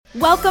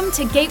Welcome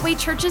to Gateway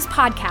Church's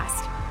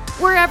podcast.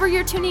 Wherever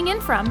you're tuning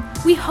in from,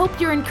 we hope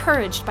you're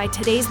encouraged by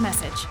today's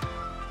message.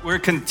 We're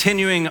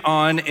continuing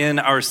on in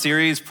our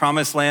series,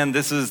 Promised Land.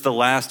 This is the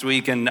last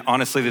week, and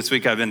honestly, this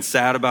week I've been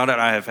sad about it.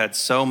 I have had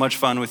so much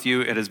fun with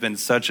you. It has been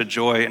such a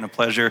joy and a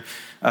pleasure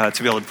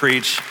to be able to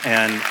preach,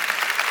 and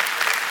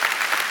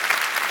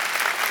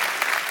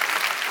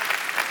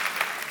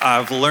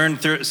I've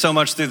learned so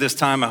much through this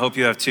time. I hope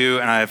you have too,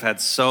 and I've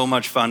had so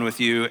much fun with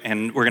you,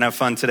 and we're gonna have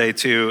fun today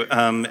too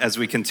as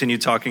we continue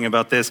talking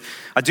about this.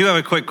 I do have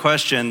a quick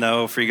question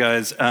though for you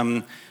guys.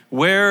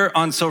 Where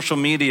on social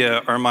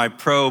media are my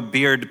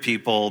pro-beard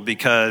people?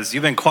 Because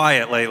you've been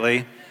quiet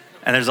lately,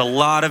 and there's a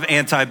lot of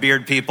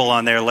anti-beard people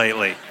on there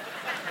lately.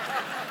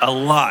 A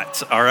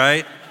lot, all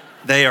right?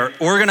 They are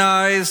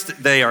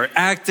organized, they are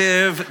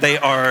active, they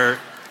are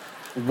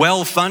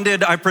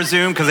well-funded, I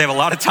presume, because they have a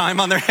lot of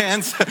time on their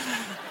hands.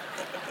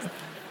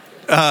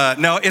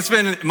 No, it's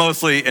been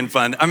mostly in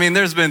fun. I mean,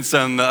 there's been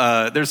some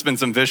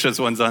vicious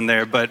ones on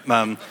there, but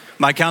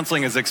my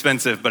counseling is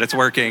expensive, but it's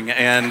working,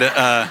 and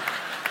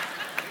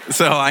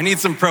so I need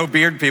some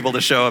pro-beard people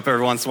to show up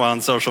every once in a while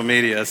on social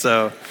media.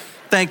 So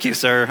thank you,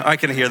 sir. I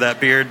can hear that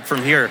beard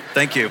from here.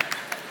 Thank you.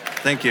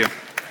 Thank you.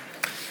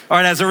 All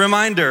right, as a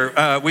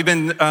reminder, we've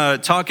been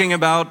talking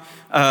about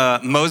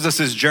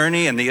Moses'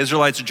 journey and the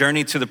Israelites'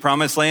 journey to the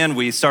Promised Land.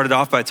 We started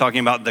off by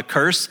talking about the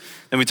curse.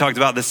 Then we talked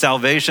about the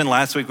salvation.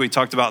 Last week, we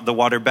talked about the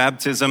water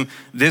baptism.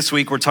 This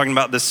week, we're talking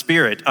about the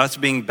Spirit, us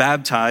being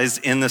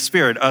baptized in the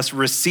Spirit, us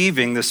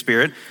receiving the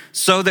Spirit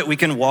so that we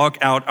can walk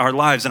out our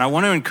lives. And I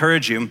want to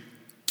encourage you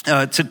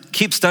to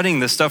keep studying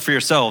this stuff for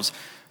yourselves.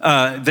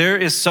 There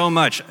is so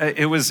much.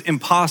 It was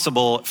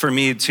impossible for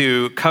me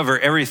to cover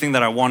everything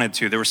that I wanted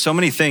to. There were so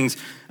many things.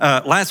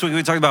 Last week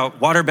we talked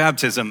about water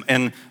baptism,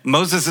 and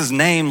Moses'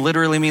 name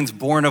literally means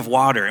born of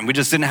water. And we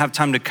just didn't have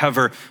time to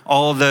cover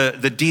all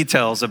the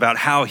details about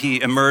how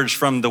he emerged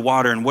from the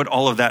water and what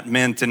all of that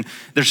meant. And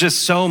there's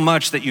just so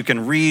much that you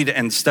can read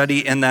and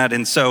study in that.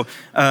 And so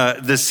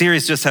the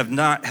series just has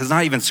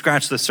not even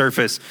scratched the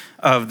surface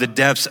of the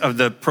depths of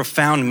the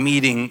profound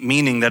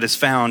meaning that is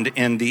found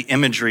in the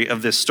imagery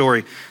of this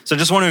story. So I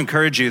just want to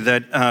encourage you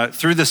that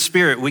through the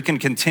Spirit, we can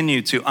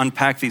continue to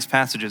unpack these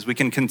passages. We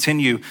can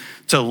continue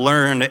to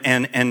learn,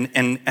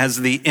 and as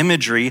the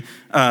imagery,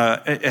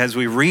 as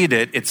we read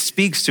it, it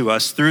speaks to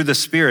us through the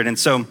Spirit. And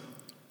so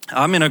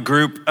I'm in a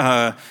group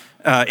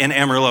in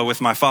Amarillo with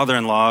my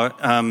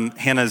father-in-law.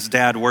 Hannah's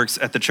dad works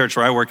at the church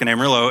where I work in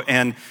Amarillo,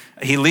 and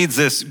he leads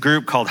this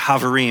group called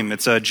Havarim.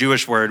 It's a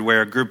Jewish word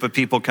where a group of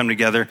people come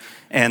together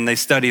and they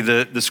study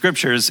the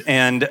scriptures.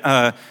 And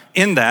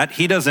in that,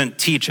 he doesn't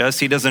teach us.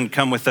 He doesn't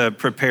come with a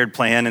prepared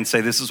plan and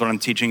say, this is what I'm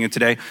teaching you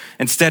today.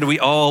 Instead, we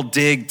all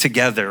dig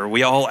together.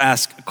 We all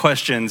ask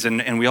questions,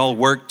 and we all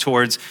work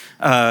towards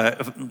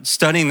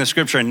studying the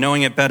scripture and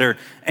knowing it better.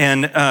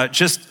 And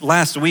just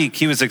last week,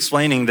 he was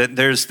explaining that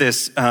there's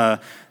this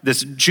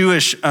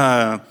Jewish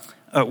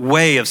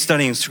way of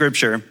studying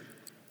scripture,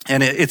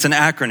 and it's an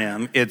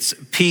acronym. It's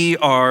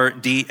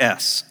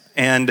PRDS.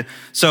 And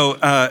so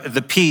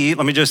the P,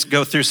 let me just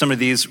go through some of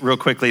these real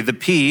quickly. The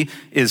P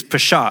is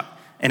Peshat,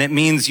 and it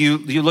means you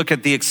look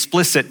at the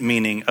explicit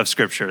meaning of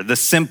scripture, the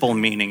simple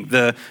meaning,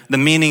 the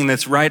meaning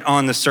that's right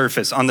on the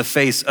surface, on the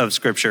face of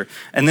scripture.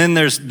 And then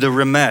there's the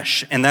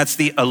Ramesh, and that's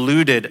the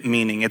alluded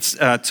meaning. It's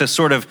to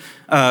sort of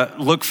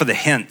look for the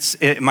hints.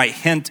 It might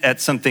hint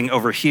at something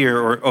over here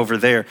or over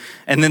there.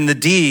 And then the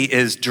D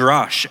is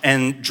Drash,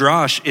 and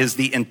Drash is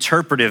the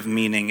interpretive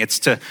meaning. It's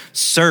to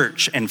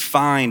search and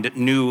find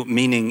new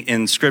meaning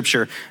in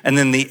scripture. And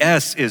then the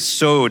S is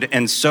Sod,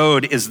 and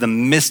Sod is the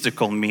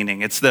mystical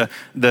meaning. It's the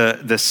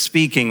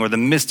speaking or the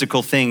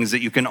mystical things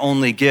that you can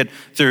only get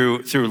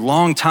through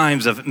long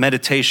times of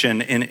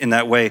meditation in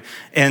that way.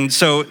 And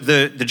so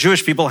the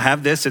Jewish people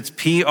have this. It's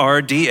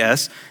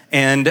PRDS.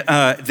 And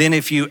then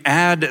if you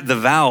add the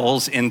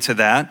vowels into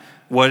that,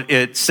 what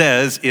it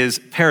says is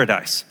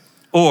paradise,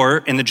 or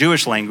in the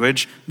Jewish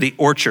language, the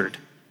orchard.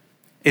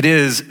 It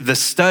is the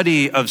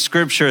study of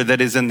scripture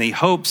that is in the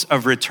hopes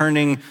of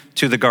returning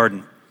to the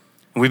garden.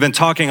 We've been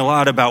talking a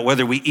lot about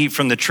whether we eat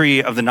from the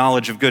tree of the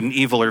knowledge of good and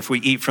evil or if we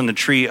eat from the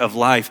tree of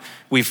life.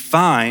 We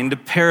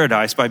find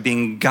paradise by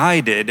being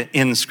guided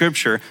in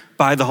scripture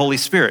by the Holy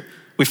Spirit.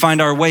 We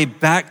find our way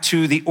back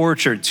to the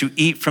orchard to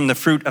eat from the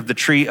fruit of the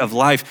tree of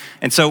life.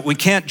 And so we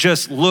can't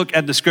just look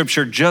at the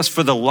scripture just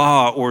for the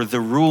law or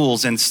the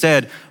rules.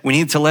 Instead, we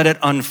need to let it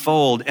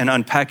unfold and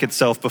unpack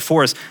itself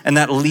before us. And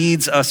that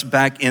leads us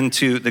back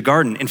into the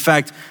garden. In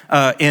fact,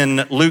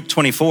 in Luke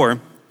 24,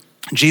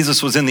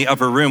 Jesus was in the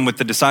upper room with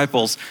the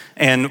disciples,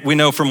 and we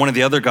know from one of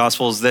the other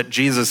gospels that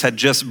Jesus had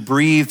just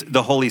breathed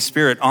the Holy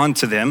Spirit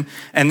onto them.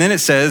 And then it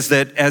says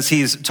that as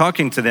he's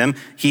talking to them,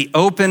 he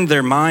opened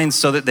their minds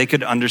so that they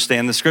could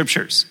understand the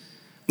scriptures.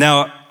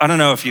 Now, I don't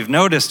know if you've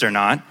noticed or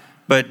not,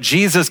 but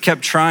Jesus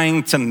kept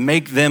trying to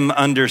make them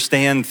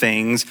understand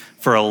things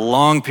for a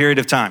long period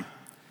of time.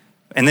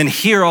 And then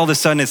here, all of a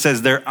sudden, it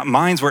says their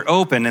minds were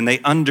open and they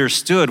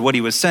understood what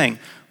he was saying.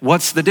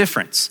 What's the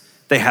difference?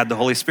 They had the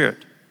Holy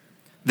Spirit.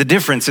 The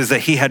difference is that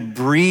he had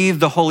breathed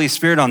the Holy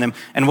Spirit on them.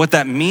 And what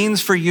that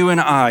means for you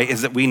and I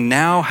is that we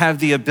now have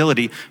the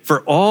ability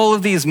for all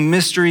of these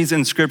mysteries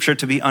in Scripture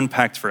to be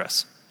unpacked for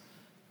us.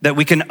 That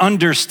we can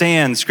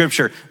understand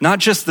Scripture, not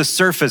just the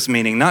surface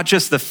meaning, not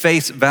just the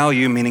face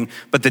value meaning,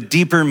 but the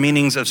deeper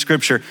meanings of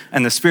Scripture.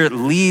 And the Spirit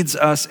leads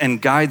us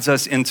and guides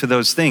us into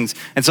those things.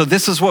 And so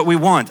this is what we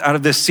want out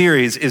of this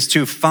series, is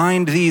to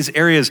find these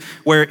areas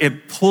where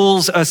it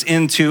pulls us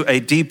into a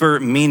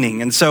deeper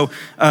meaning. And so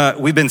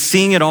we've been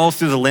seeing it all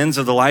through the lens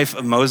of the life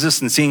of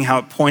Moses and seeing how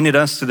it pointed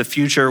us to the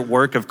future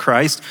work of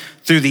Christ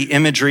through the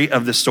imagery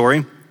of the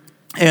story.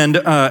 And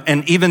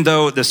even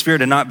though the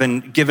Spirit had not been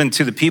given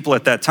to the people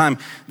at that time,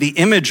 the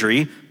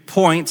imagery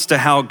points to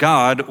how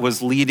God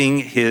was leading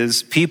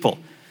his people.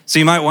 So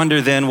you might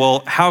wonder then,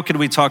 well, how could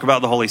we talk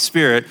about the Holy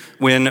Spirit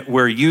when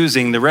we're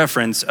using the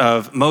reference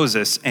of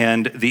Moses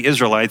and the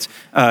Israelites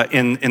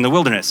in the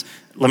wilderness?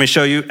 Let me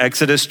show you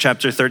Exodus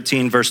chapter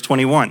 13, verse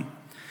 21.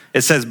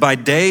 It says, by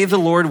day the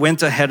Lord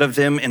went ahead of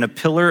them in a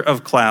pillar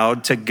of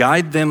cloud to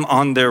guide them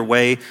on their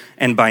way,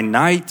 and by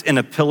night in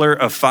a pillar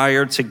of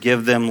fire to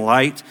give them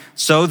light,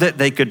 so that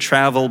they could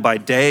travel by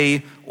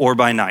day or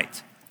by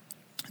night.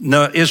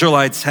 The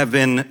Israelites have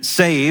been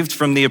saved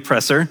from the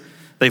oppressor.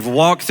 They've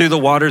walked through the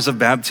waters of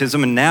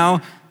baptism, and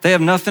now they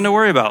have nothing to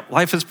worry about.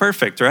 Life is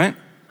perfect, right?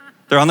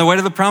 They're on the way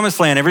to the promised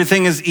land.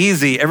 Everything is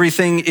easy.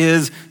 Everything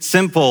is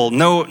simple.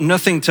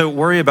 Nothing to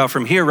worry about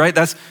from here, right?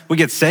 We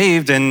get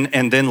saved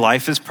and then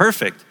life is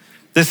perfect.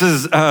 This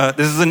is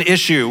an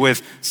issue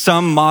with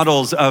some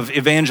models of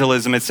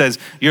evangelism. It says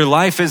your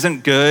life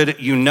isn't good.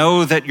 You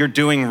know that you're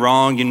doing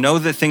wrong. You know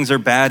that things are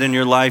bad in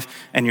your life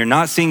and you're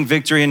not seeing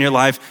victory in your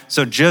life.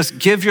 So just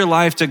give your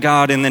life to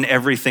God and then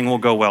everything will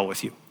go well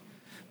with you.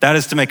 That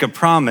is to make a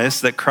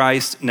promise that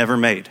Christ never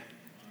made.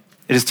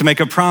 It is to make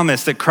a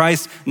promise that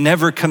Christ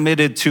never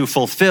committed to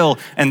fulfill.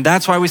 And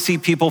that's why we see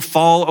people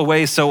fall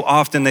away so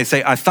often. They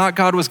say, I thought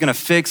God was going to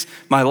fix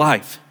my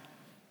life.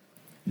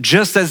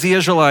 Just as the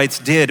Israelites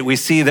did, we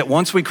see that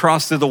once we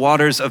cross through the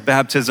waters of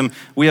baptism,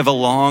 we have a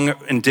long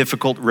and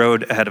difficult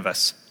road ahead of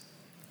us.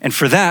 And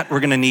for that,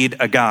 we're going to need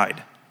a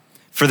guide.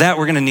 For that,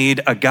 we're going to need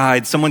a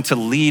guide, someone to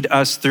lead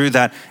us through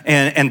that.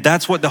 And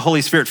that's what the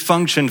Holy Spirit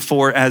functioned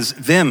for as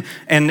them.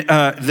 And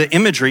the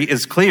imagery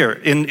is clear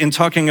in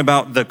talking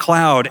about the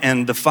cloud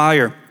and the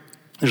fire.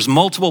 There's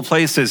multiple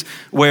places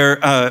where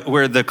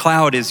the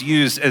cloud is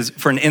used as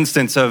for an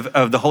instance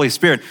of the Holy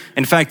Spirit.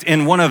 In fact,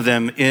 in one of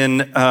them,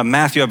 in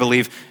Matthew, I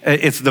believe,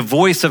 it's the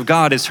voice of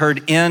God is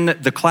heard in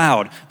the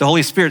cloud. The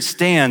Holy Spirit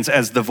stands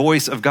as the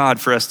voice of God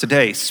for us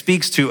today,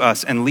 speaks to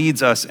us and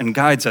leads us and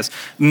guides us.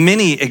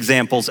 Many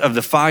examples of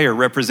the fire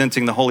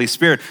representing the Holy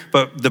Spirit,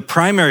 but the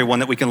primary one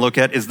that we can look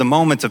at is the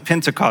moment of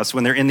Pentecost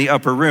when they're in the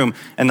upper room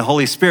and the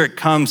Holy Spirit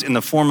comes in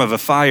the form of a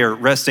fire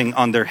resting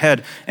on their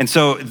head. And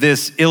so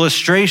this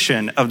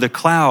illustration of the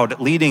cloud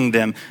leading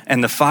them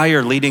and the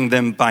fire leading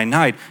them by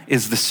night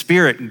is the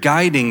Spirit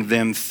guiding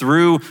them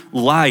through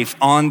life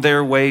on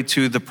their way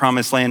to the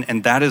promised land.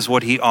 And that is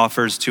what he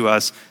offers to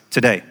us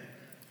today.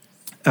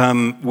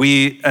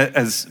 We,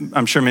 as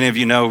I'm sure many of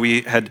you know,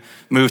 we had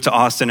moved to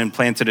Austin and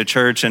planted a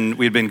church, and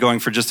we'd been going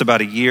for just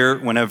about a year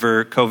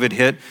whenever COVID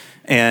hit.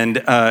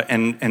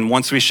 And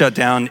once we shut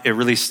down,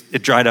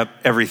 it dried up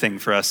everything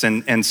for us.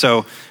 And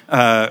so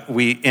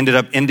we ended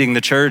up ending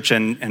the church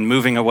and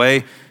moving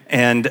away.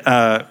 And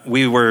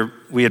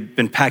we had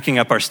been packing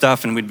up our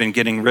stuff and we'd been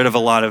getting rid of a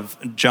lot of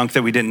junk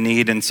that we didn't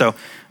need. And so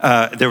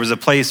there was a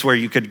place where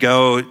you could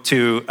go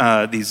to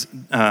these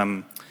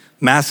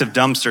massive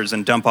dumpsters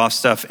and dump off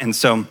stuff. And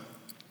so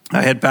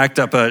I had backed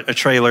up a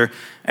trailer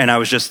and I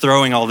was just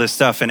throwing all this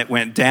stuff and it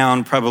went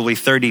down probably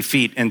 30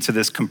 feet into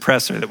this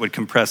compressor that would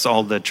compress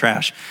all the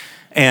trash.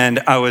 And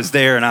I was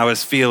there and I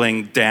was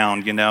feeling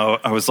down,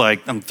 I was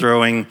like, I'm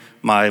throwing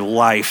my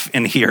life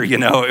in here,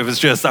 it was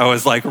just, I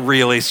was like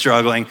really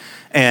struggling.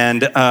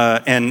 And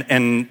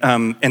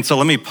so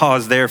let me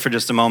pause there for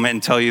just a moment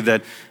and tell you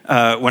that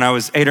when I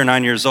was 8 or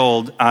 9 years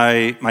old,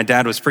 my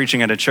dad was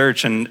preaching at a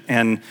church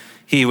and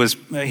he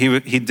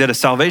did a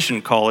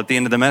salvation call at the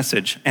end of the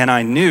message. And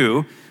I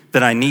knew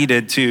that I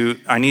needed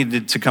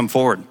to come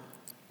forward.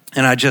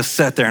 And I just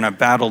sat there and I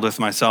battled with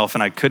myself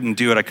and I couldn't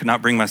do it. I could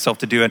not bring myself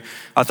to do it.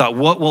 I thought,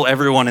 what will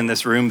everyone in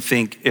this room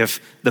think if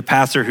the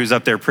pastor who's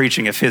up there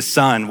preaching, if his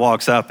son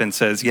walks up and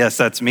says, yes,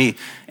 that's me.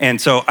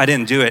 And so I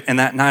didn't do it. And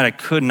that night I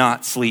could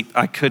not sleep.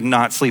 I could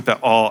not sleep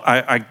at all.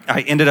 I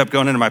ended up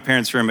going into my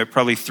parents' room at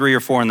probably 3 or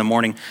 4 in the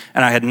morning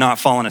and I had not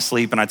fallen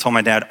asleep. And I told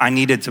my dad I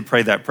needed to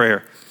pray that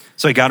prayer.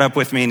 So he got up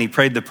with me and he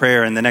prayed the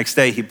prayer, and the next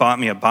day he bought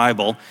me a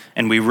Bible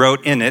and we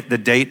wrote in it the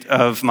date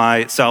of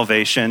my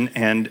salvation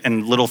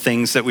and little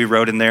things that we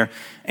wrote in there.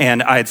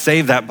 And I had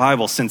saved that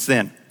Bible since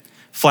then.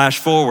 Flash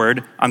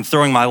forward, I'm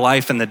throwing my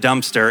life in the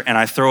dumpster and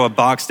I throw a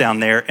box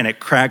down there and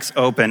it cracks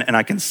open and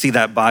I can see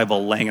that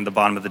Bible laying in the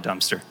bottom of the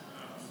dumpster.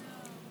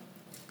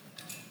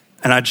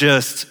 And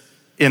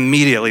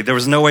immediately. There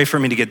was no way for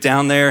me to get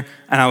down there.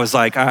 And I was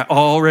like, I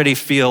already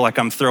feel like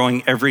I'm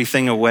throwing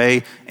everything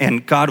away.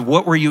 And God,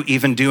 what were you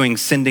even doing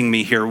sending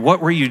me here?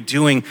 What were you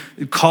doing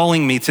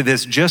calling me to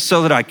this just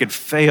so that I could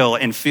fail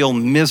and feel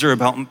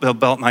miserable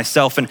about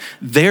myself? And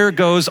there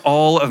goes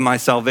all of my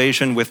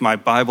salvation with my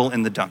Bible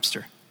in the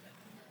dumpster.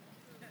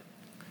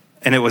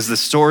 And it was the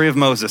story of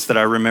Moses that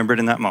I remembered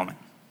in that moment.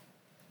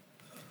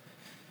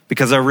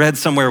 Because I read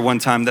somewhere one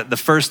time that the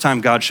first time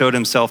God showed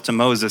himself to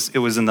Moses, it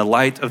was in the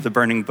light of the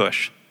burning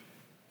bush.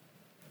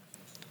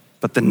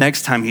 But the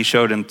next time he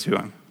showed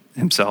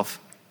himself,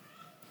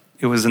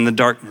 it was in the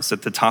darkness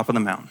at the top of the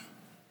mountain.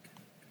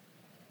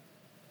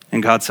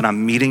 And God said,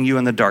 I'm meeting you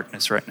in the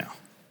darkness right now.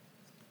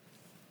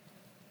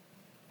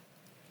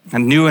 I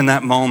knew in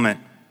that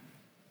moment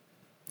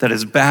that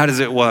as bad as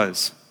it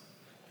was,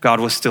 God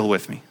was still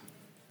with me.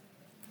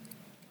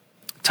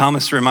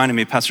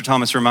 Pastor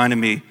Thomas reminded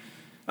me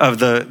of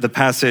the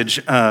passage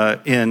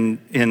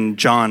in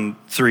John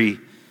 3,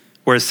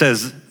 where it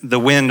says, the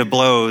wind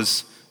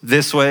blows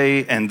this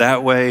way and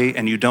that way,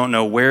 and you don't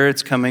know where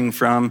it's coming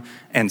from,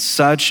 and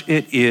such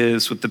it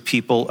is with the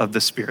people of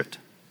the Spirit.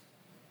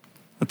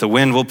 But the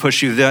wind will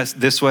push you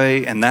this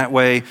way and that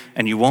way,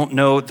 and you won't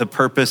know the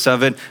purpose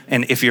of it.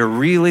 And if you're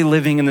really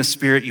living in the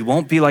Spirit, you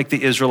won't be like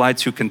the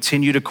Israelites who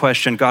continue to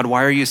question, God,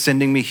 why are you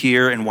sending me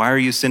here? And why are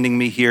you sending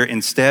me here?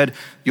 Instead,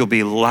 you'll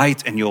be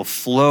light and you'll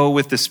flow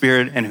with the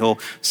Spirit, and he'll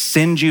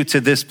send you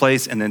to this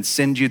place and then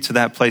send you to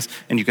that place.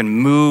 And you can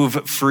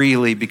move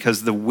freely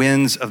because the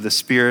winds of the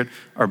Spirit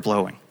are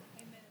blowing.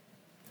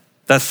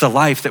 That's the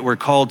life that we're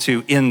called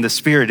to in the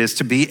Spirit, is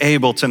to be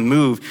able to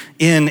move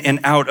in and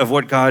out of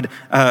what God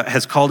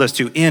has called us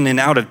to, in and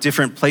out of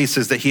different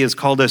places that he has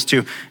called us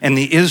to. And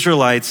the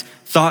Israelites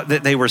thought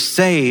that they were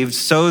saved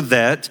so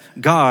that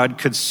God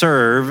could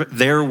serve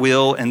their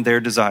will and their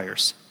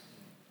desires.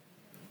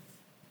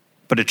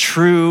 But a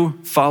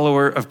true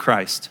follower of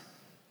Christ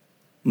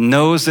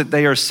knows that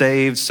they are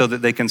saved so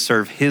that they can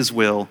serve his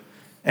will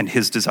and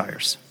his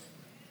desires.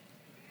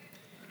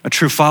 A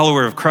true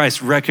follower of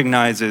Christ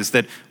recognizes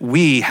that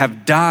we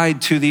have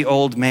died to the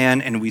old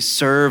man and we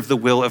serve the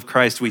will of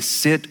Christ. We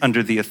sit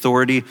under the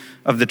authority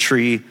of the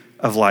tree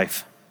of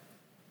life.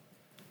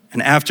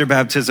 And after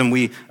baptism,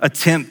 we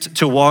attempt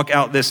to walk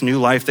out this new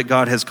life that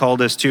God has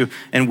called us to,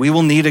 and we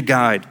will need a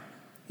guide.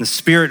 The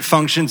Spirit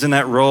functions in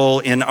that role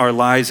in our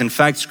lives. In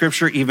fact,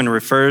 Scripture even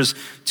refers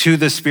to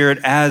the Spirit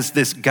as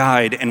this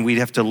guide, and we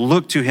have to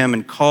look to him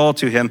and call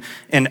to him.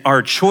 And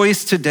our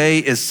choice today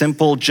is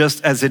simple,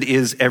 just as it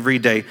is every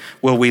day.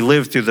 Will we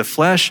live through the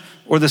flesh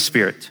or the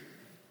Spirit?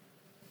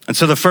 And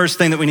so the first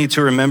thing that we need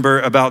to remember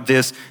about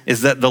this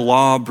is that the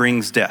law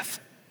brings death.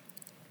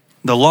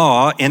 The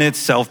law in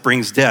itself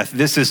brings death.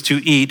 This is to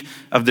eat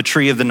of the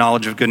tree of the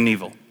knowledge of good and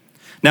evil.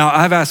 Now,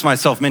 I've asked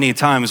myself many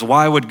times,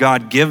 why would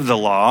God give the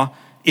law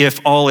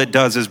if all it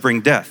does is bring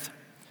death?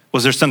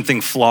 Was there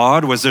something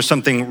flawed? Was there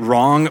something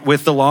wrong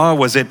with the law?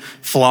 Was it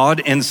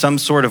flawed in some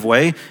sort of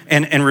way?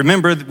 And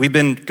remember, we've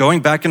been going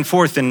back and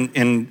forth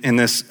in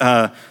this,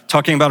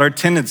 talking about our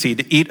tendency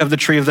to eat of the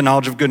tree of the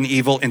knowledge of good and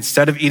evil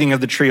instead of eating of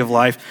the tree of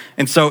life.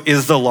 And so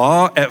is the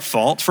law at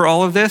fault for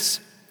all of this?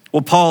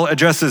 Well, Paul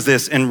addresses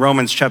this in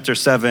Romans chapter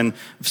 7,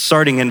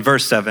 starting in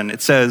verse 7.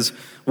 It says,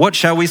 "What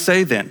shall we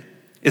say then?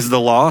 Is the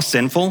law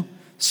sinful?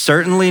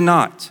 Certainly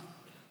not.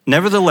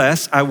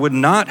 Nevertheless, I would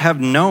not have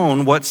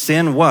known what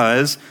sin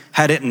was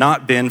had it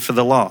not been for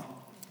the law.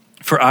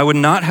 For I would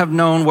not have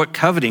known what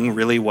coveting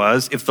really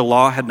was if the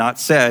law had not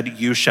said,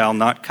 'You shall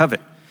not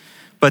covet.'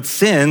 But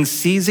sin,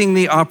 seizing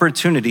the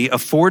opportunity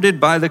afforded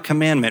by the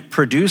commandment,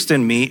 produced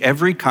in me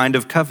every kind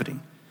of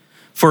coveting.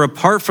 For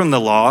apart from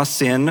the law,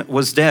 sin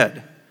was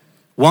dead.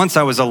 Once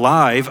I was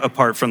alive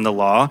apart from the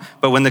law,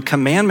 but when the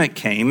commandment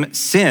came,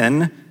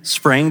 sin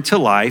sprang to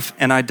life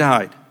and I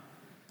died.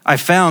 I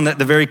found that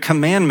the very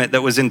commandment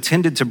that was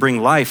intended to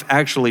bring life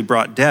actually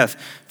brought death.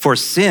 For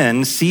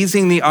sin,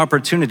 seizing the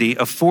opportunity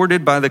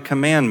afforded by the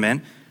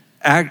commandment,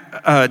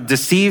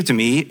 deceived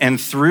me, and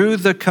through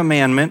the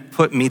commandment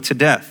put me to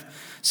death.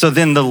 So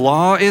then the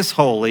law is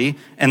holy,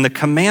 and the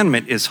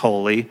commandment is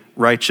holy,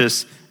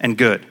 righteous, and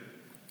good."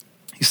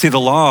 You see, the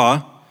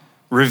law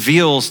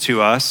reveals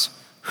to us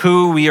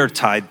who we are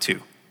tied to.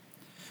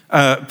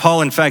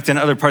 Paul, in fact, in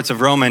other parts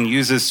of Romans,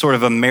 uses sort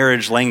of a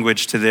marriage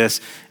language to this.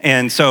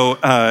 And so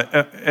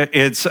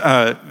it's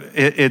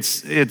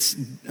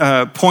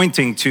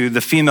pointing to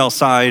the female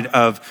side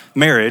of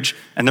marriage.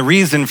 And the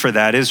reason for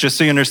that is, just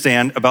so you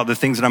understand about the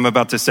things that I'm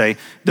about to say,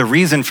 the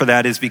reason for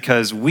that is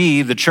because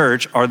we, the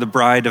church, are the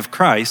bride of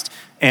Christ,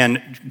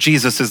 and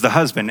Jesus is the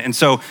husband. And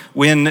so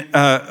when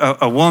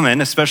a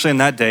woman, especially in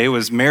that day,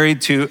 was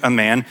married to a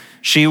man,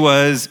 she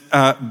was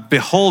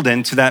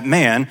beholden to that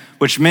man,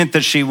 which meant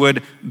that she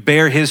would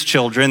bear his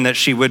children, that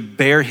she would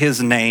bear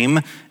his name.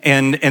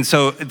 And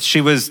so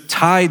she was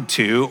tied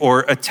to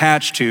or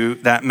attached to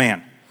that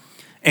man.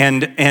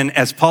 And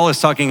as Paul is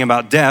talking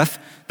about death,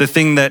 the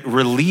thing that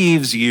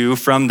relieves you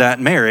from that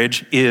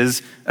marriage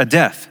is a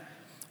death.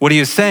 What he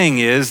is saying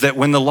is that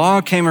when the law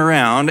came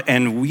around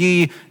and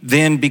we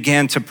then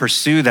began to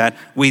pursue that,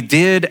 we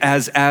did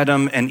as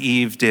Adam and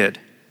Eve did.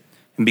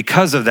 And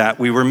because of that,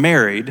 we were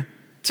married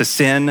to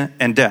sin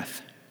and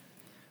death.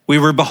 We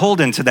were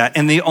beholden to that.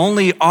 And the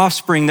only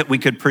offspring that we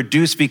could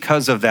produce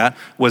because of that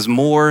was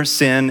more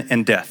sin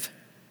and death.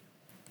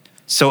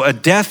 So a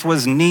death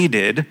was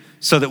needed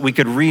so that we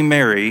could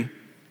remarry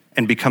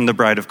and become the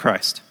bride of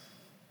Christ.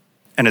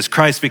 And as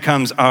Christ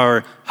becomes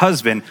our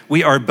husband,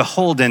 we are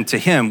beholden to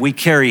him. We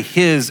carry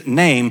his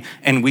name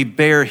and we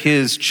bear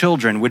his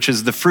children, which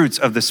is the fruits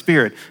of the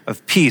Spirit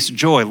of peace,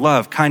 joy,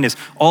 love, kindness.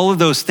 All of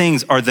those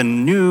things are the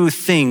new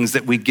things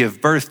that we give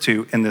birth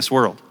to in this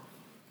world.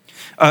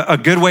 A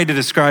good way to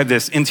describe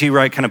this, N.T.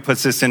 Wright kind of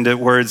puts this into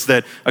words,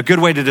 that a good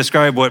way to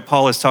describe what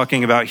Paul is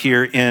talking about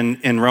here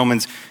in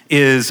Romans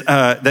is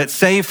that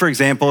say, for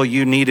example,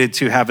 you needed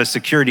to have a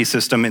security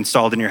system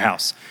installed in your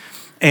house.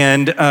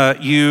 And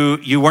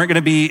you weren't going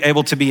to be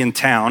able to be in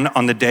town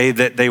on the day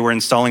that they were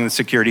installing the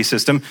security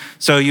system.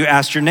 So you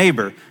asked your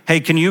neighbor, hey,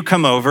 can you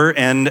come over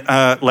and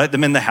let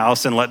them in the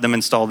house and let them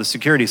install the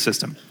security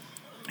system?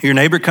 Your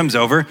neighbor comes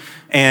over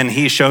and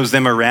he shows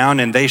them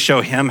around and they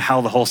show him how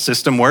the whole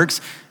system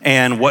works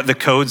and what the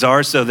codes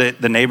are so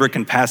that the neighbor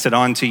can pass it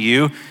on to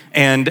you.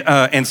 And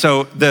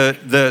so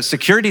the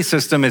security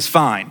system is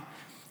fine.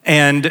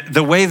 And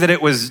the way that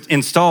it was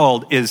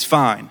installed is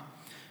fine.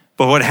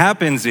 But what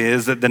happens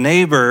is that the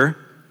neighbor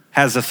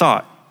has a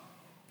thought.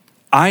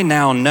 I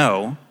now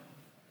know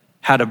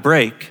how to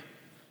break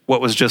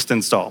what was just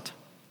installed.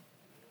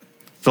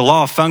 The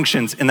law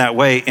functions in that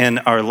way in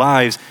our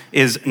lives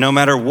is no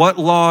matter what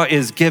law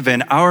is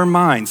given, our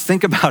minds,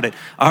 think about it,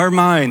 our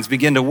minds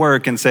begin to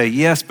work and say,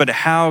 yes, but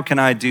how can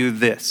I do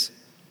this?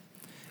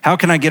 How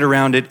can I get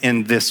around it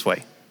in this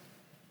way?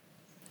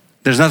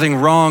 There's nothing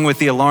wrong with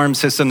the alarm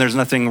system. There's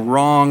nothing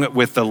wrong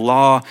with the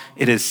law.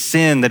 It is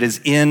sin that is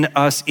in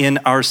us, in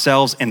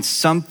ourselves, and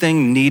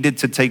something needed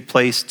to take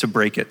place to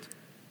break it.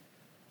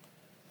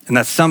 And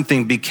that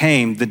something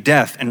became the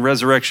death and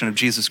resurrection of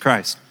Jesus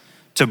Christ,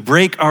 to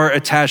break our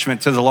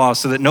attachment to the law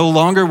so that no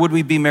longer would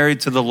we be married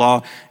to the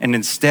law, and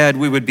instead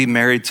we would be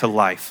married to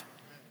life,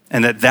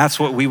 and that's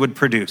what we would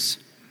produce.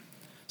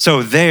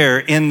 So there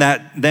in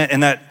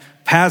that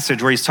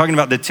passage where he's talking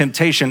about the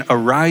temptation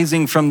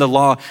arising from the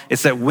law,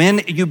 it's that when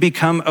you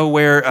become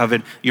aware of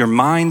it, your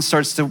mind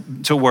starts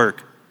to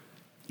work.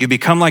 You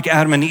become like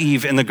Adam and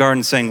Eve in the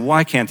garden saying,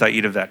 why can't I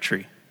eat of that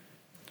tree?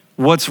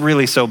 What's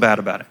really so bad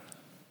about it?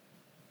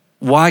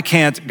 Why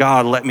can't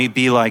God let me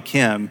be like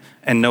him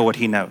and know what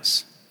he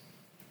knows?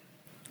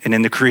 And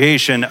in the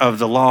creation of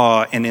the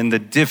law and in the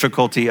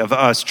difficulty of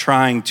us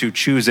trying to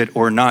choose it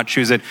or not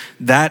choose it,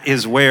 that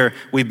is where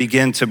we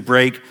begin to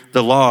break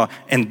the law.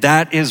 And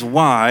that is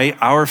why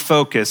our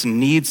focus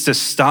needs to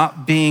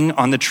stop being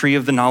on the tree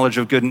of the knowledge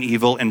of good and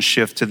evil and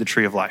shift to the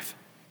tree of life.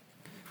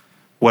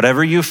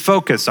 Whatever you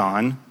focus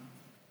on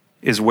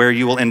is where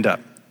you will end up.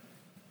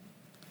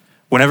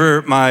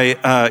 Whenever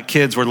my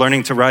kids were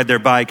learning to ride their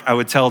bike, I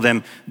would tell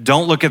them,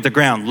 don't look at the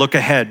ground, look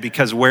ahead,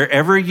 because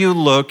wherever you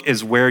look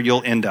is where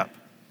you'll end up.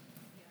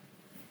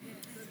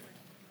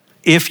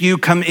 If you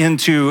come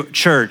into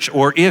church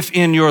or if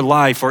in your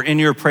life or in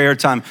your prayer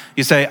time,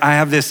 you say, I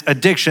have this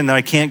addiction that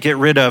I can't get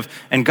rid of,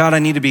 and God, I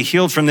need to be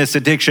healed from this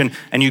addiction.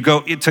 And you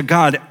go to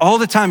God all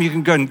the time, you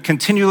can go and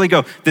continually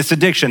go, this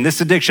addiction, this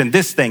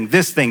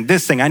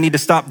thing, I need to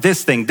stop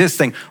this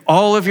thing.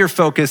 All of your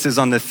focus is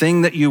on the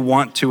thing that you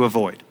want to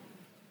avoid.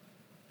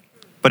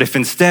 But if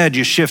instead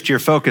you shift your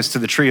focus to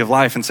the tree of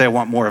life and say, I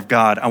want more of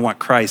God, I want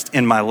Christ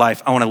in my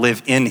life, I want to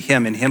live in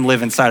him and him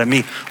live inside of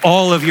me,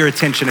 all of your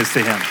attention is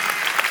to him.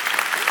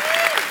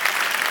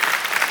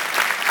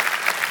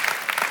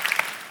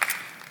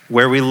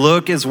 Where we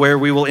look is where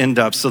we will end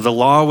up. So the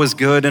law was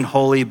good and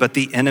holy, but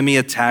the enemy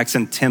attacks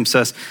and tempts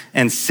us,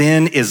 and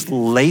sin is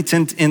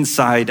latent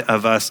inside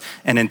of us.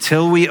 And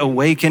until we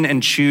awaken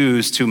and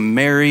choose to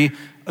marry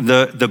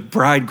the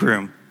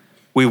bridegroom,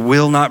 we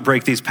will not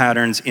break these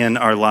patterns in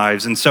our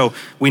lives. And so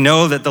we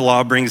know that the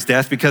law brings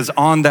death because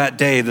on that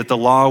day that the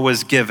law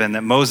was given,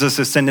 that Moses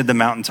ascended the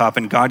mountaintop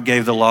and God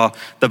gave the law,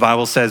 the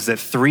Bible says that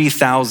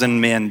 3,000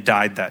 men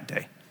died that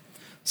day.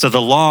 So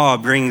the law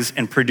brings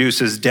and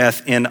produces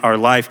death in our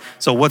life.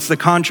 So what's the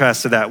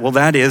contrast to that? Well,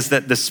 that is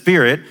that the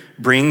Spirit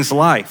brings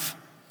life.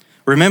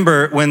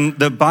 Remember, when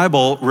the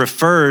Bible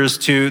refers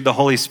to the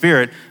Holy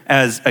Spirit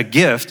as a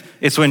gift,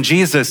 it's when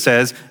Jesus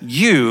says,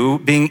 you,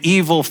 being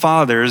evil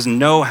fathers,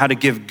 know how to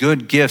give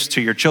good gifts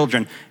to your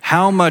children.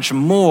 How much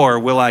more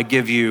will I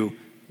give you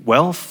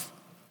wealth,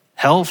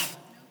 health?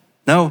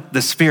 No,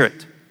 the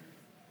Spirit.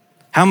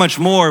 How much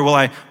more will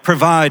I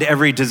provide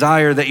every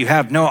desire that you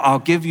have? No, I'll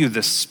give you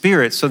the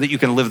Spirit so that you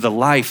can live the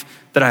life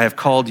that I have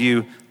called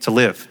you to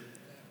live.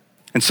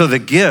 And so the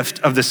gift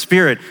of the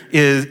Spirit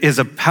is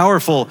a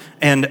powerful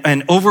and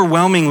an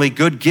overwhelmingly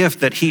good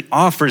gift that he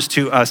offers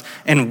to us,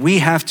 and we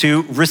have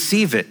to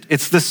receive it.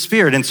 It's the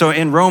Spirit. And so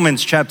in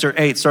Romans chapter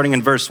 8, starting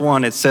in verse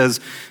 1, it says,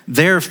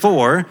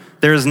 therefore,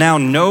 there is now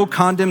no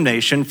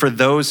condemnation for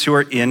those who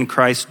are in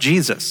Christ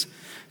Jesus.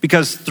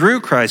 Because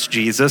through Christ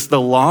Jesus,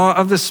 the law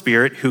of the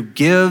Spirit who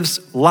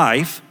gives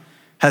life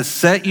has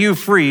set you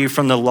free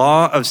from the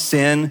law of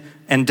sin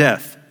and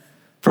death.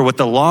 For what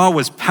the law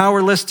was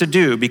powerless to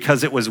do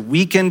because it was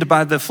weakened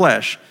by the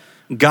flesh,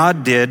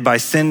 God did by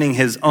sending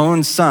his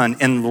own Son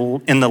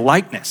in the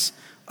likeness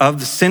of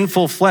the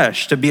sinful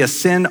flesh to be a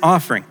sin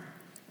offering.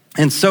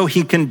 And so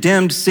he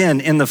condemned sin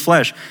in the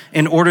flesh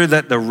in order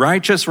that the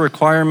righteous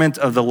requirement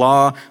of the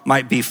law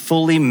might be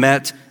fully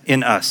met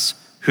in us,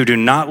 who do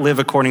not live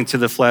according to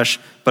the flesh,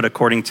 but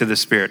according to the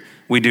Spirit.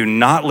 We do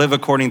not live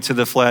according to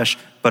the flesh,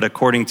 but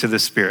according to the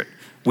Spirit.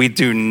 We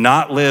do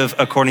not live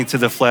according to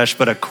the flesh,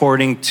 but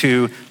according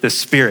to the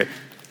Spirit.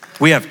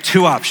 We have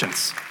two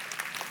options.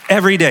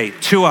 Every day,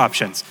 two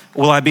options.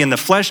 Will I be in the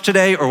flesh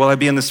today or will I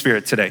be in the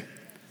Spirit today?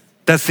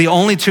 That's the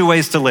only two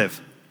ways to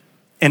live.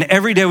 And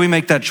every day we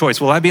make that choice.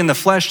 Will I be in the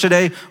flesh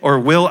today or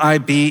will I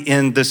be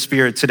in the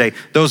Spirit today?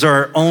 Those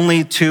are our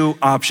only two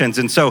options.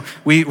 And so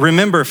we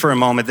remember for a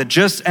moment that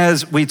just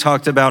as we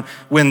talked about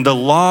when the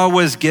law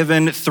was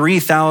given,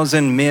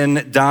 3,000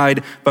 men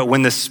died. But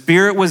when the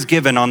Spirit was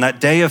given on that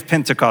day of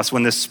Pentecost,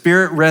 when the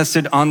Spirit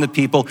rested on the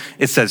people,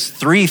 it says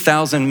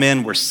 3,000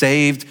 men were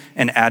saved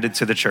and added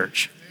to the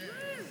church.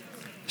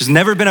 There's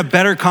never been a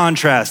better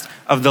contrast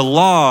of the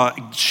law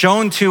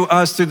shown to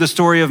us through the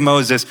story of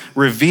Moses,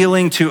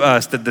 revealing to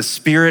us that the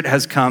Spirit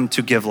has come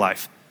to give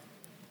life.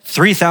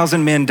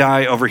 3,000 men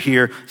die over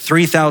here.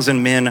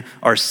 3,000 men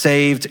are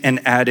saved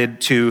and added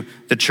to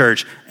the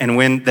church. And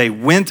when they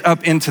went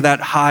up into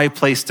that high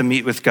place to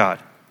meet with God,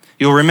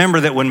 you'll remember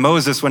that when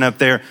Moses went up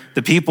there,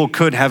 the people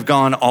could have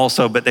gone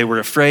also, but they were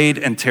afraid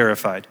and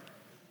terrified.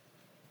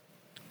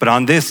 But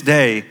on this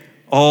day,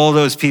 all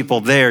those people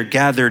there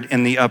gathered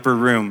in the upper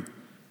room,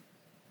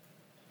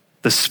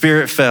 the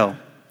Spirit fell,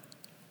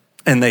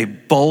 and they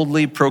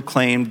boldly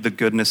proclaimed the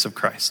goodness of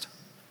Christ.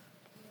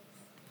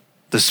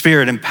 The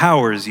Spirit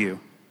empowers you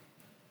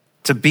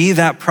to be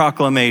that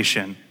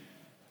proclamation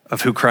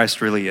of who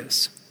Christ really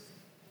is.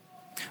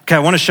 Okay, I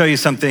want to show you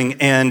something,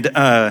 and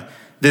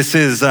this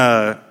is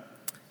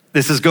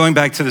going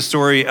back to the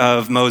story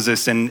of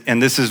Moses,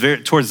 and this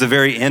is towards the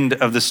very end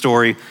of the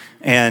story,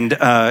 and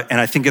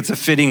I think it's a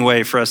fitting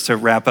way for us to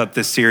wrap up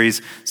this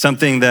series.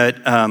 Something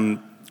that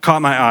caught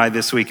my eye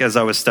this week as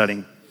I was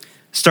studying.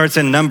 Starts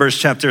in Numbers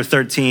chapter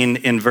 13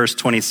 in verse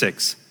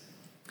 26.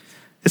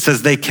 It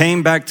says, they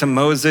came back to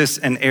Moses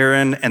and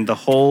Aaron and the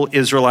whole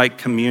Israelite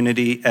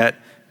community at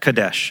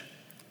Kadesh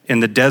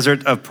in the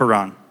desert of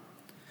Paran.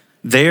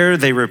 There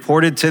they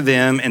reported to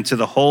them and to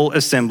the whole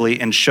assembly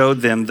and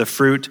showed them the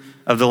fruit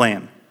of the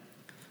land.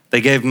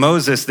 They gave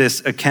Moses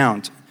this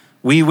account.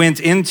 We went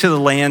into the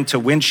land to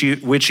which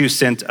you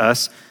sent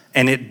us,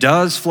 and it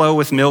does flow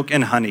with milk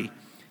and honey.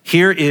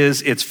 Here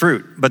is its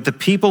fruit. But the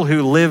people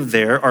who live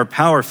there are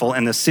powerful,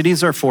 and the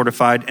cities are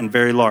fortified and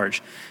very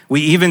large.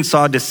 We even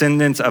saw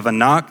descendants of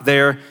Anak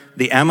there.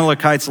 The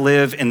Amalekites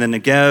live in the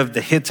Negev.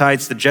 The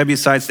Hittites, the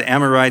Jebusites, the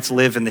Amorites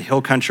live in the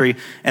hill country,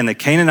 and the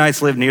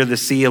Canaanites live near the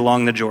sea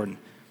along the Jordan.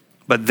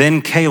 But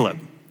then Caleb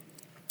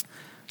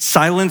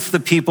silenced the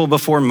people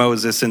before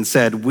Moses and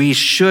said, we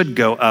should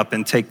go up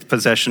and take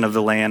possession of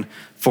the land,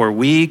 for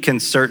we can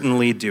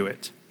certainly do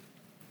it.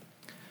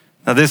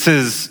 Now this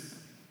is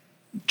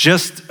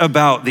just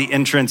about the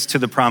entrance to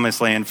the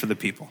promised land for the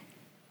people.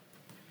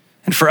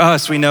 And for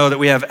us, we know that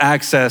we have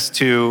access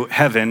to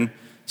heaven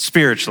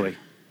spiritually.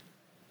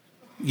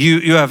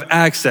 You have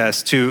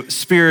access to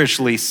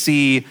spiritually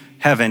see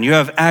heaven. You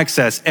have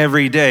access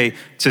every day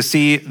to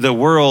see the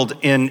world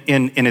in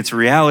its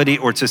reality,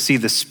 or to see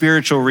the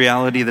spiritual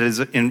reality that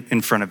is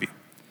in front of you.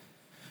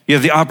 You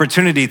have the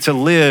opportunity to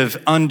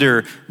live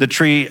under the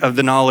tree of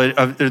the knowledge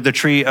of the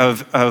tree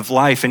of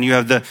life, and you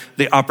have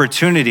the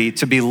opportunity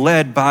to be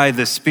led by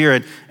the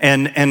Spirit.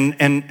 And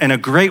a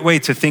great way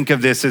to think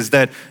of this is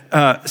that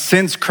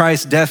since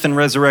Christ's death and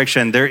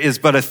resurrection, there is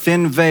but a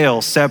thin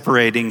veil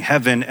separating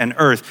heaven and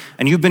earth,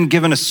 and you've been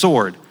given a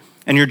sword,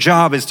 and your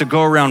job is to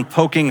go around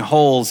poking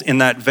holes in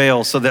that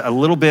veil so that a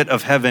little bit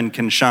of heaven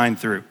can shine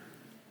through.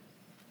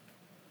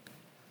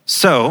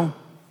 So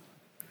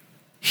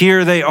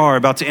here they are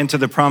about to enter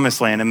the promised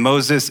land, and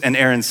Moses and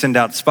Aaron send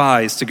out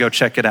spies to go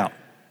check it out.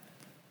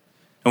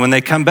 And when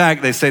they come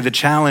back, they say the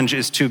challenge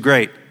is too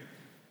great.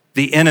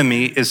 The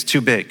enemy is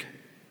too big.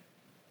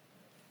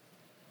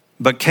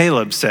 But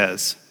Caleb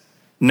says,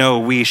 no,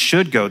 we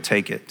should go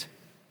take it.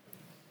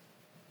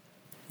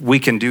 We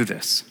can do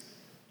this.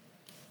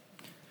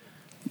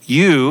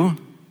 You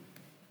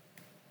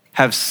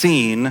have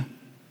seen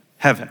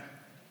heaven.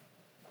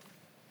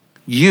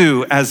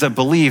 You, as a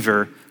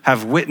believer,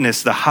 have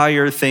witnessed the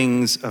higher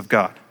things of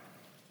God.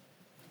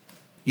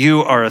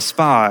 You are a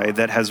spy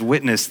that has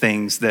witnessed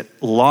things that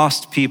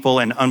lost people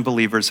and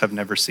unbelievers have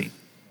never seen.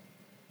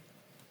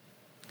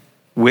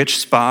 Which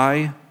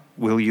spy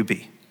will you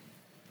be?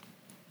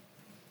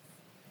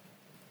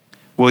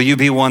 Will you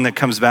be one that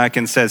comes back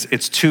and says,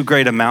 it's too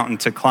great a mountain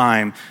to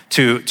climb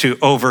to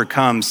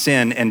overcome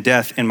sin and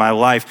death in my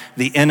life.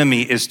 The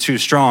enemy is too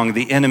strong.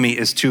 The enemy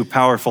is too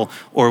powerful.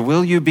 Or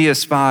will you be a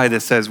spy that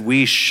says,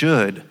 we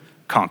should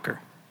conquer?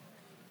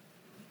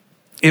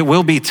 It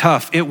will be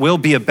tough. It will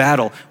be a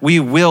battle. We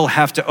will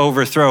have to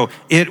overthrow.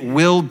 It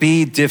will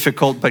be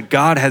difficult, but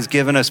God has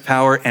given us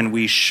power and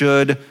we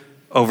should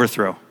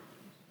overthrow.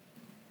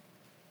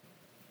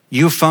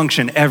 You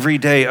function every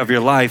day of your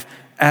life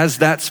as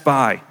that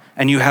spy,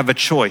 and you have a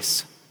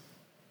choice.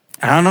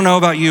 And I don't know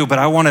about you, but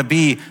I want to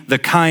be the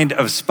kind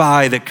of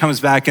spy that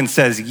comes back and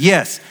says,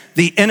 yes,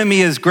 the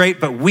enemy is great,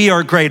 but we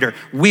are greater.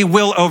 We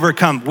will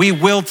overcome. We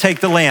will take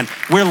the land.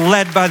 We're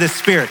led by the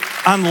Spirit.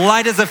 I'm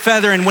light as a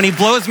feather, and when he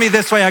blows me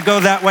this way, I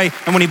go that way.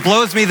 And when he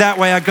blows me that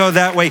way, I go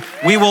that way.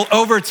 We will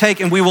overtake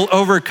and we will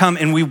overcome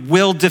and we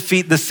will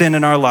defeat the sin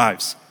in our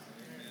lives.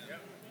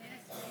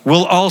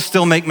 We'll all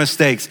still make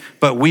mistakes,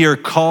 but we are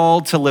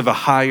called to live a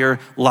higher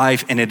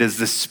life, and it is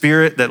the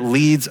Spirit that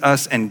leads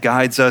us and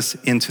guides us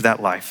into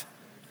that life.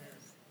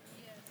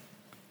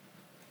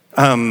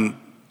 I'll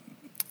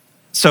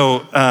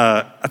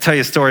tell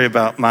you a story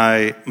about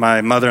my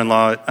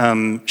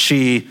mother-in-law.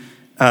 She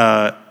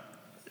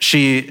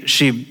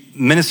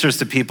ministers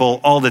to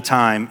people all the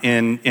time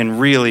in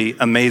really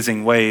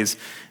amazing ways,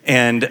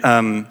 and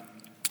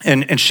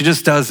she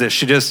just does this.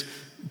 She just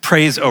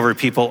prays over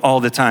people all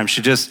the time. She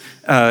just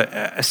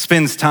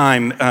spends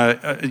time,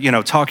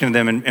 talking to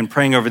them and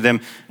praying over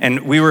them. And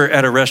we were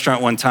at a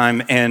restaurant one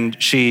time,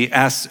 and she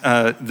asked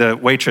the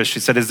waitress, she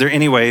said, "Is there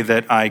any way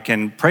that I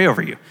can pray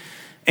over you?"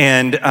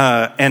 And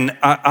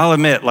I'll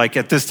admit, like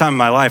at this time in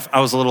my life, I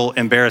was a little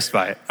embarrassed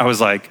by it. I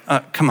was like,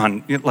 "Come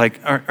on, like,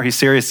 are you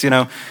serious?"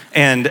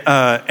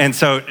 And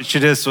so she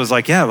just was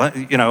like, "Yeah,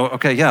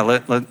 okay, yeah,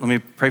 let me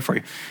pray for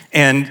you."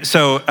 And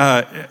so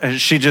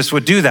she just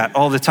would do that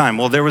all the time.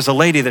 Well, there was a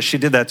lady that she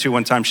did that to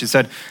one time. She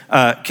said,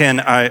 "Can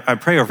I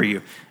pray over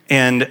you?"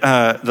 And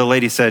the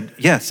lady said,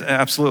 "Yes,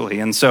 absolutely."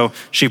 And so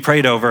she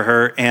prayed over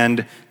her.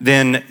 And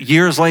then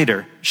years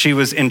later, she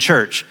was in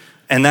church.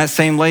 And that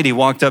same lady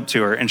walked up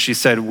to her and she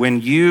said,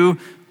 "When you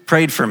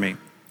prayed for me,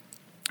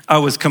 I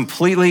was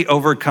completely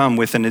overcome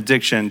with an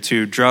addiction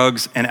to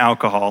drugs and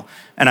alcohol.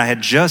 And I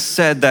had just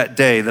said that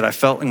day that I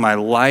felt like my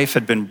life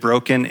had been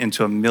broken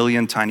into a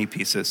million tiny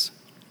pieces.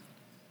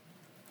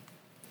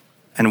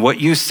 And what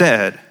you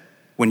said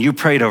when you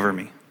prayed over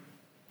me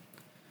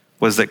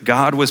was that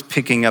God was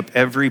picking up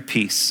every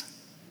piece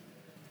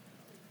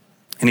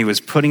and he was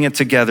putting it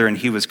together and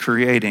he was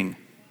creating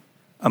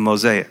a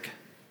mosaic.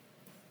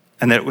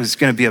 And that it was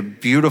going to be a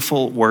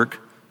beautiful work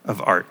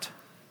of art."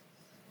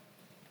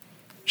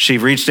 She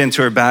reached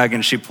into her bag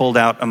and she pulled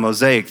out a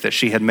mosaic that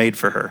she had made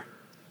for her.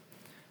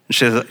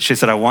 And she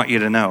said, "I want you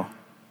to know,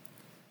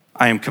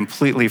 I am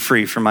completely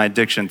free from my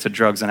addiction to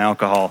drugs and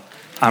alcohol.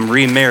 I'm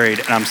remarried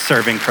and I'm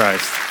serving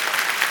Christ."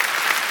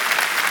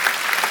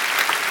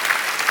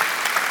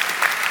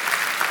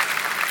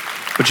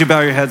 Would you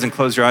bow your heads and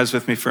close your eyes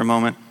with me for a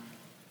moment?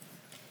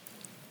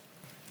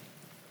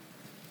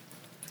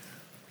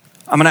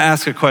 I'm going to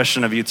ask a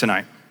question of you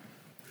tonight.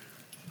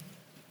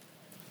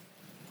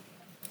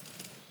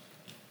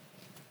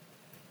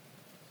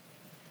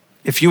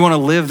 If you want to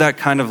live that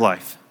kind of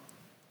life,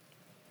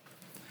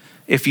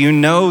 if you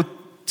know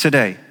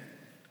today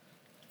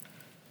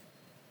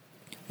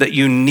that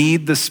you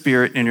need the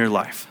Spirit in your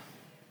life,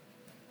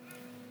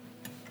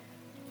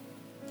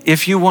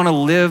 if you want to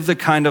live the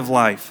kind of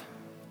life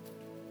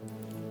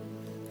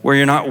where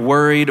you're not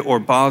worried or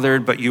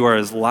bothered, but you are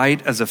as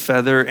light as a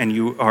feather and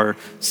you are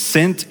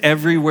sent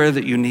everywhere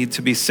that you need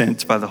to be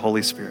sent by the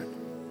Holy Spirit,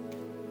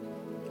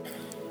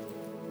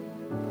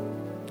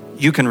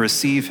 you can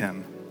receive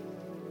him.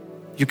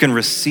 You can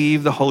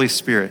receive the Holy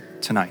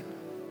Spirit tonight.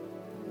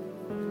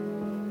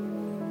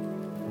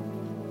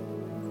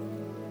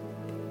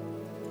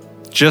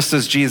 Just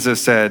as Jesus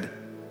said,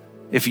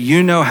 if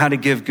you know how to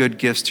give good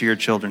gifts to your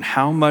children,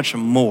 how much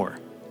more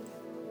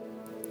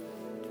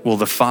will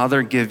the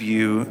Father give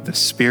you the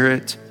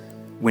Spirit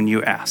when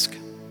you ask?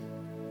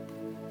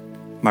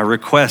 My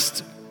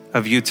request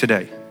of you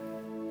today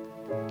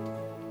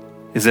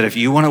is that if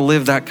you want to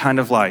live that kind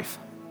of life,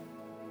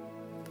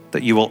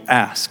 that you will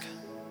ask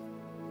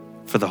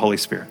for the Holy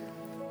Spirit.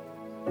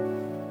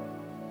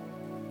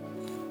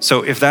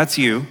 So if that's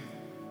you,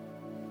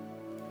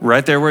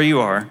 right there where you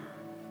are,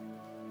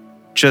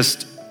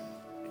 just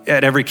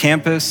at every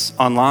campus,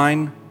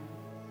 online,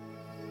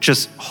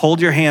 just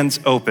hold your hands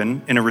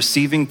open in a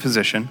receiving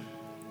position.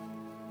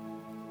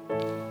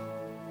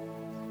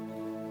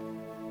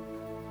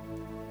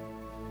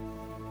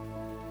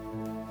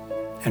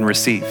 And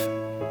receive.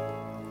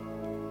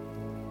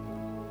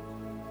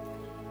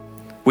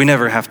 We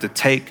never have to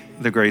take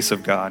the grace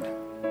of God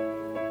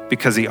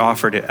because he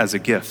offered it as a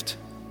gift.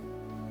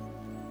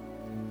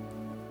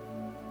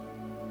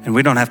 And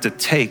we don't have to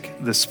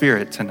take the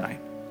Spirit tonight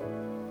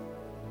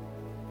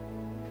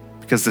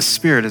because the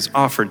Spirit is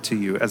offered to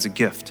you as a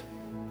gift.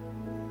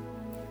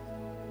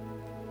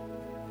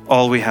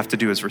 All we have to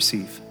do is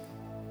receive.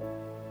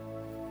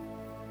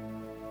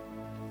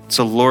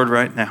 So Lord,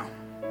 right now,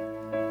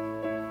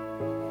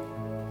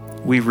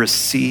 we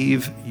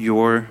receive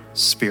your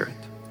Spirit.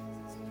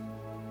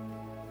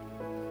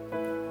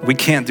 We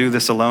can't do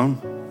this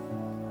alone.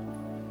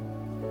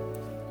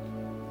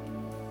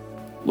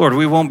 Lord,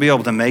 we won't be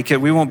able to make it.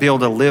 We won't be able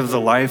to live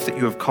the life that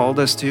you have called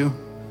us to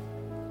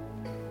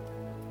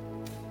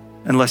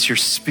unless your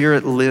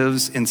Spirit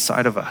lives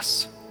inside of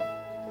us.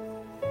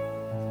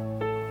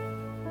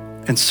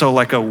 And so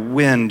like a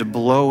wind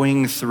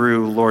blowing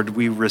through, Lord,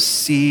 we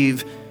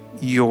receive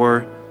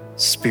your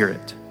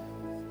Spirit.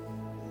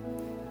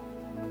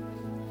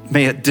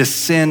 May it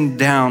descend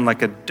down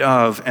like a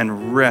dove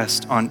and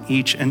rest on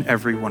each and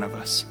every one of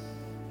us.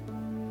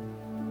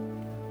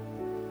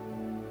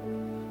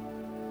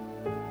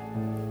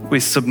 We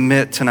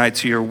submit tonight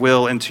to your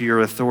will and to your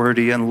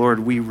authority, and Lord,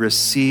 we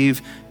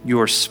receive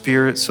your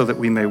Spirit so that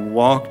we may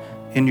walk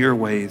in your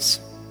ways.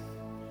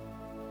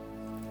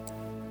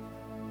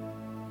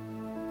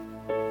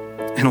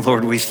 And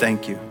Lord, we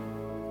thank you.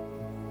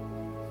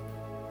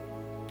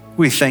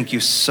 We thank you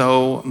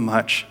so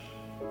much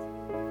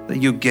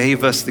that you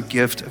gave us the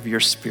gift of your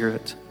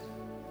Spirit.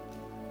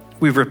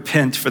 We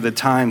repent for the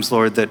times,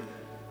 Lord, that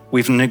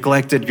we've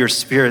neglected your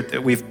Spirit,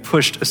 that we've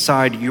pushed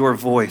aside your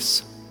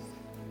voice.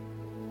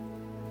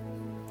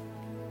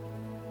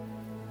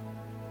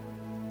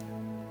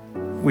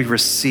 We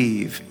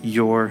receive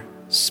your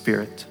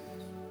Spirit.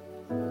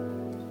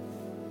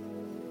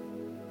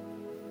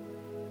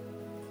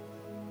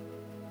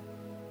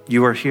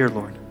 You are here,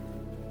 Lord.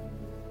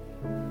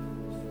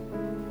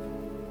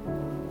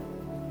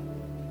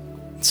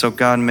 So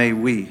God, may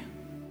we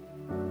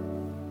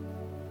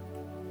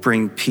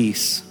bring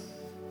peace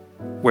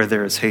where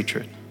there is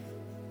hatred.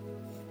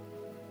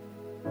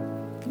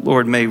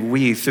 Lord, may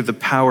we, through the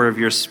power of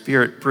your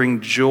Spirit,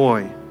 bring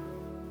joy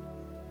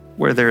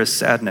where there is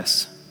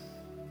sadness.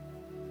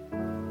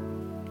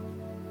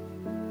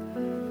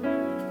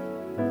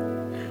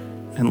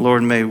 And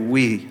Lord, may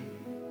we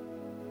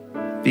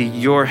be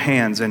your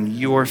hands and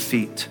your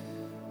feet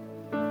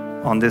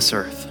on this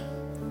earth.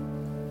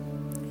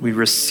 We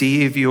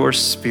receive your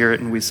Spirit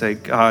and we say,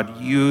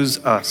 God,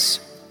 use us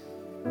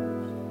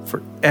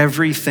for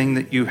everything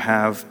that you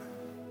have,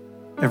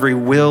 every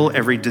will,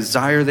 every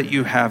desire that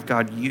you have.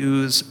 God,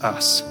 use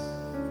us.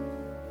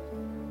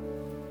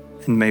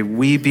 And may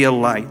we be a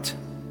light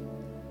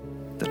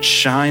that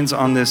shines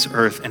on this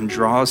earth and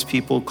draws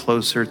people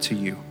closer to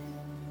you.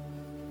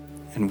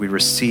 And we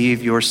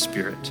receive your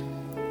Spirit.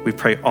 We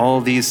pray all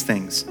these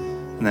things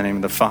in the name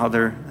of the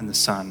Father and the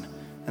Son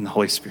and the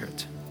Holy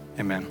Spirit.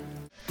 Amen.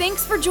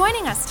 Thanks for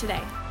joining us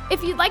today.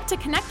 If you'd like to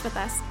connect with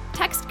us,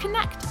 text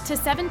CONNECT to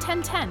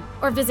 71010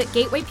 or visit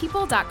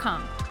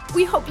gatewaypeople.com.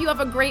 We hope you have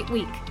a great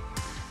week.